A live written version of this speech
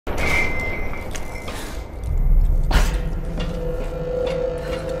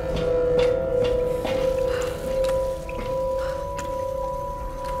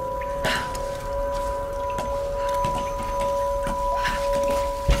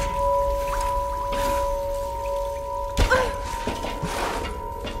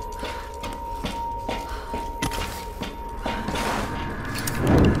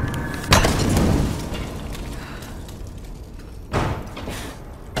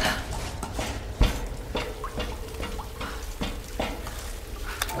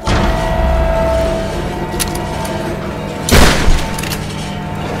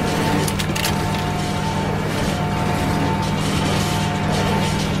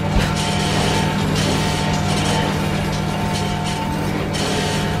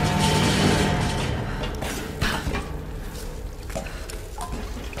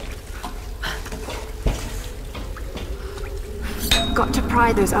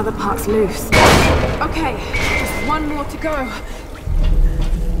pry those other parts loose. Okay, just one more to go.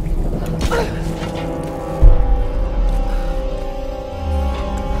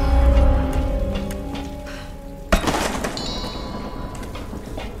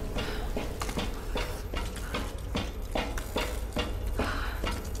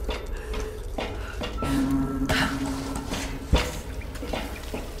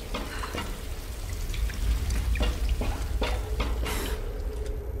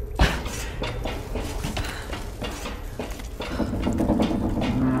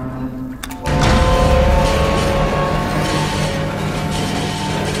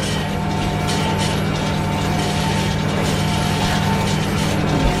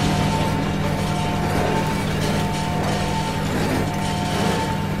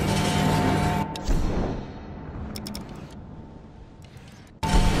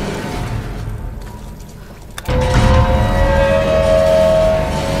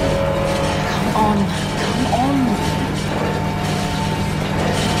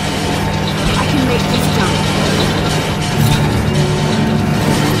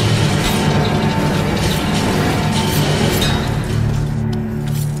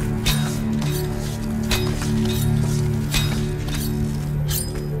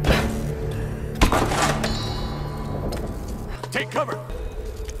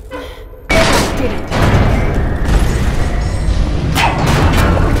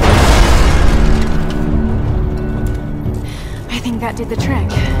 That did the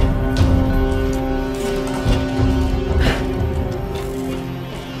trick.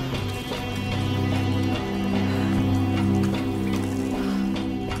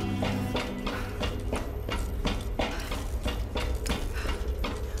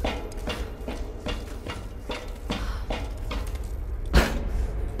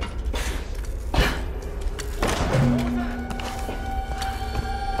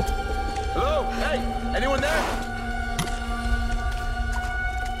 Hello? Hey, anyone there?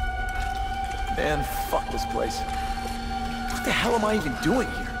 Man, fuck this place. What the hell am I even doing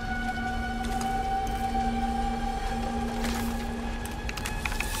here?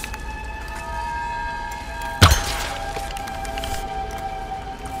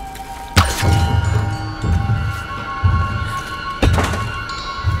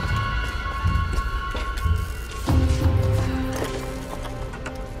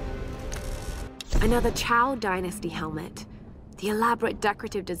 Another Chow Dynasty helmet. The elaborate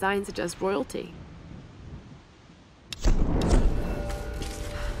decorative design suggests royalty.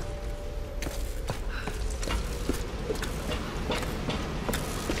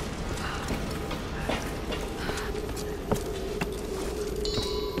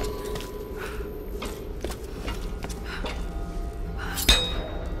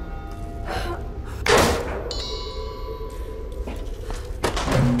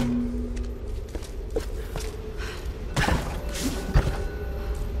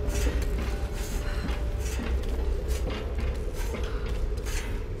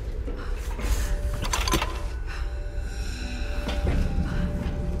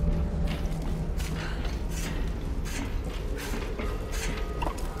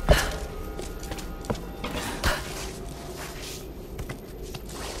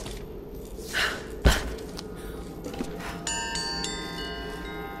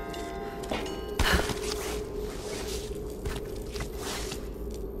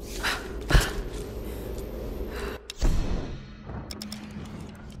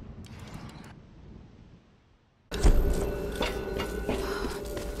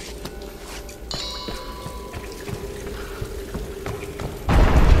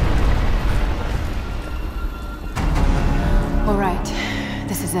 All right,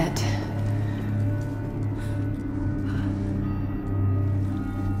 this is it.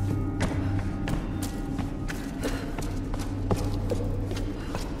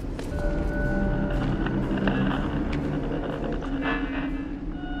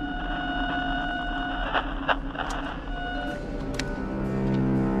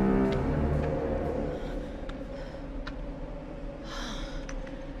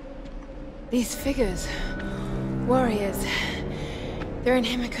 These figures, warriors, they're in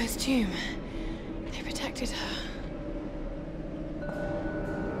Himiko's tomb. They protected her.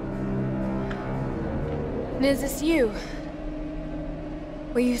 And is this you?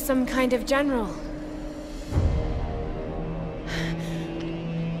 Were you some kind of general?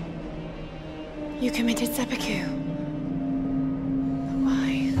 You committed seppuku.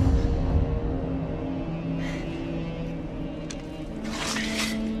 Why?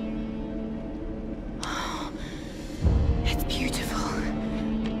 Oh, it's beautiful.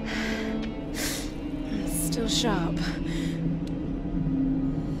 It's still sharp.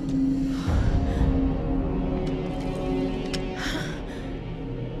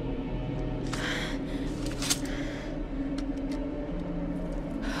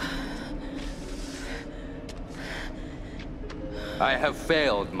 I have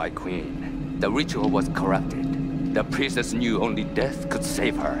failed, my queen. The ritual was corrupted. The priestess knew only death could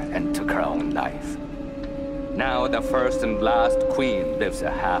save her and took her own life. Now the first and last queen lives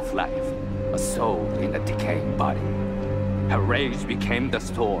a half-life, a soul in a decaying body. Her rage became the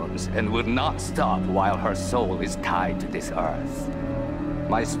storms and will not stop while her soul is tied to this earth.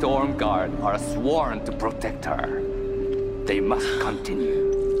 My storm guard are sworn to protect her. They must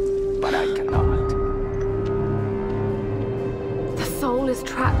continue, but I cannot. The soul is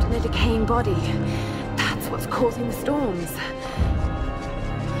trapped in a decaying body. That's what's causing the storms.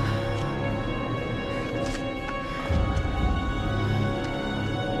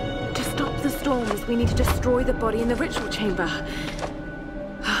 To stop the storms, we need to destroy the body in the ritual chamber.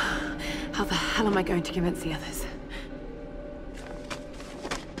 How the hell am I going to convince the others?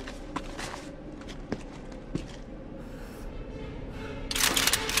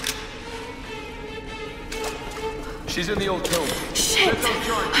 She's in the old tomb. Shit!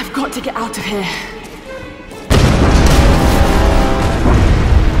 I've got to get out of here.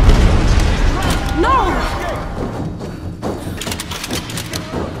 No!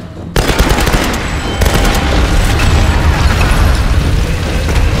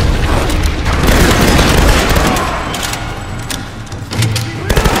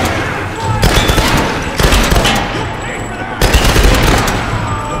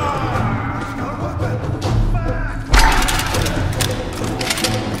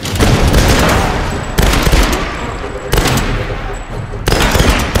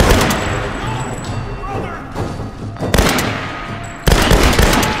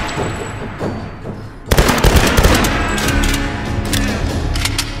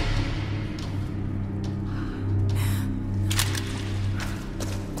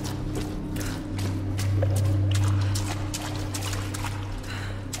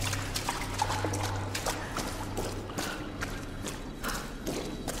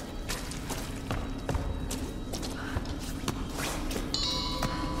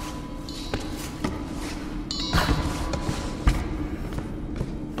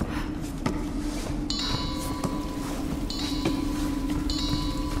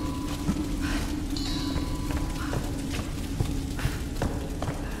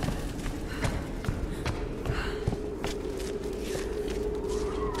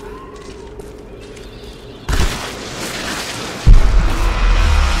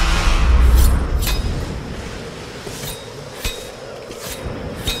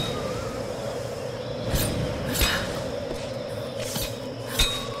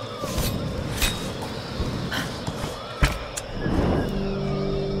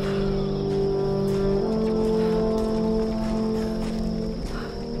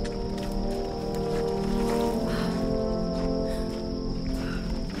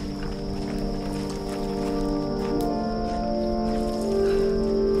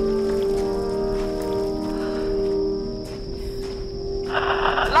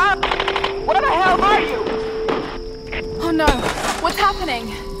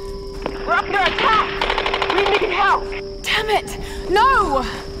 We're under attack! We need help! Damn it! No!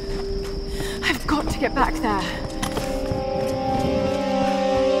 I've got to get back there.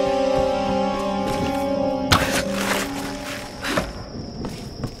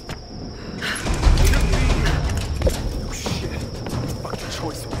 Oh shit. Fucking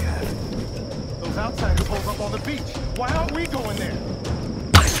choice we have. Those outsiders hold up on the beach. Why aren't we going there?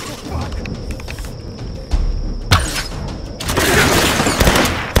 Fuck.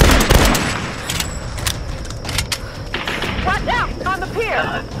 Watch out! On the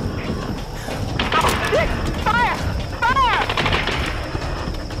pier! Oh, shit! Fire! Fire!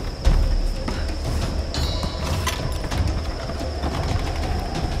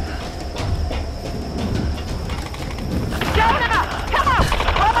 Jonah! Come on!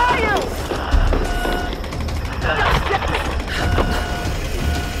 Where are you?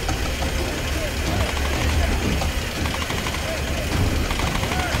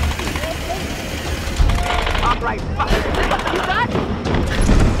 All right, fuck. You got?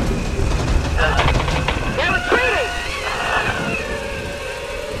 They're retreating!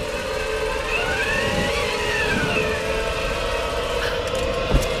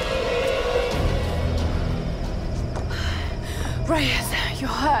 Reyes, you're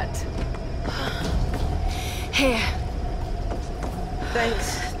hurt. Here. Thanks.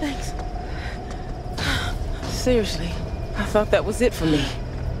 Seriously, I thought that was it for me.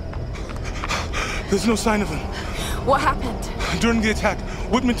 There's no sign of him. What happened? During the attack,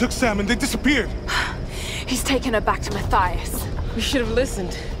 Whitman took Sam and they disappeared. He's taken her back to Matthias. We should have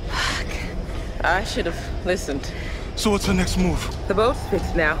listened. I should have listened. So what's our next move? The boat's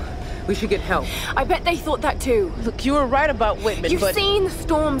fixed now. We should get help. I bet they thought that too. Look, you were right about Whitman, You've but... seen the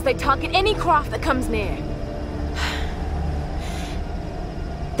storms. They target any craft that comes near.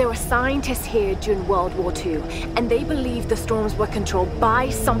 There were scientists here during World War II, and they believed the storms were controlled by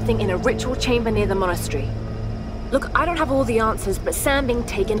something in a ritual chamber near the monastery. Look, I don't have all the answers, but Sam being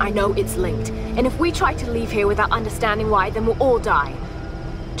taken, I know it's linked. And if we try to leave here without understanding why, then we'll all die.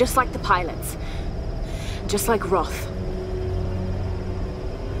 Just like the pilots. Just like Roth.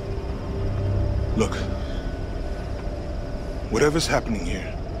 Look. Whatever's happening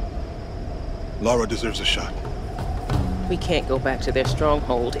here, Lara deserves a shot. We can't go back to their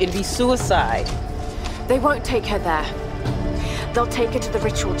stronghold. It'd be suicide. They won't take her there. They'll take her to the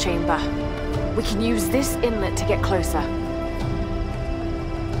ritual chamber. We can use this inlet to get closer.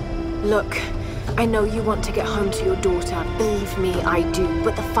 Look, I know you want to get home to your daughter. Believe me, I do,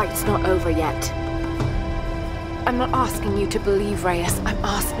 but the fight's not over yet. I'm not asking you to believe, Reyes. I'm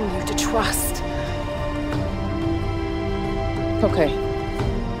asking you to trust. Okay.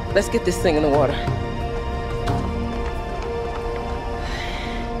 Let's get this thing in the water.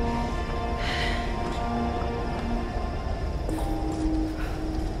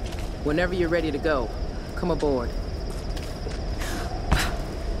 Whenever you're ready to go, come aboard.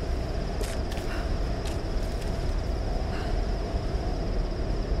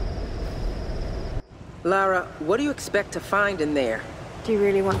 Lara, what do you expect to find in there? Do you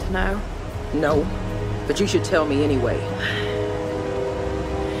really want to know? No, but you should tell me anyway.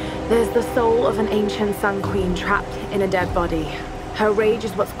 There's the soul of an ancient Sun Queen trapped in a dead body. Her rage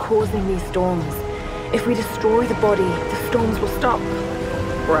is what's causing these storms. If we destroy the body, the storms will stop.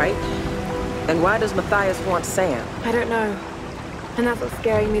 Right? And why does Matthias want Sam? I don't know. And that's what's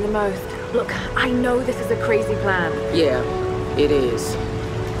scaring me the most. Look, I know this is a crazy plan. Yeah, it is.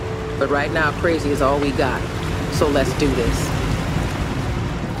 But right now, crazy is all we got. So let's do this.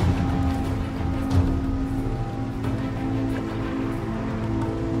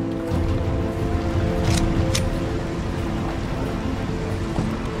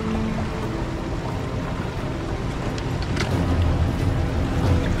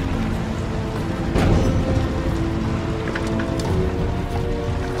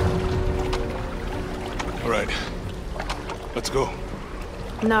 All right. Let's go.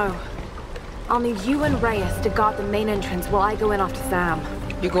 No. I'll need you and Reyes to guard the main entrance while I go in after Sam.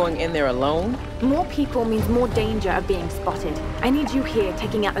 You're going in there alone? More people means more danger of being spotted. I need you here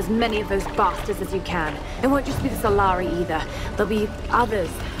taking out as many of those bastards as you can. It won't just be the Solari either. There'll be others.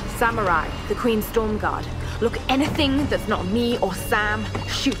 Samurai, the Queen's Storm Guard. Look, anything that's not me or Sam,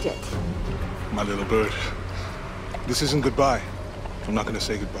 shoot it. My little bird. This isn't goodbye. I'm not gonna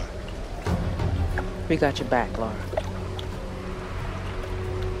say goodbye. We got your back, Lara.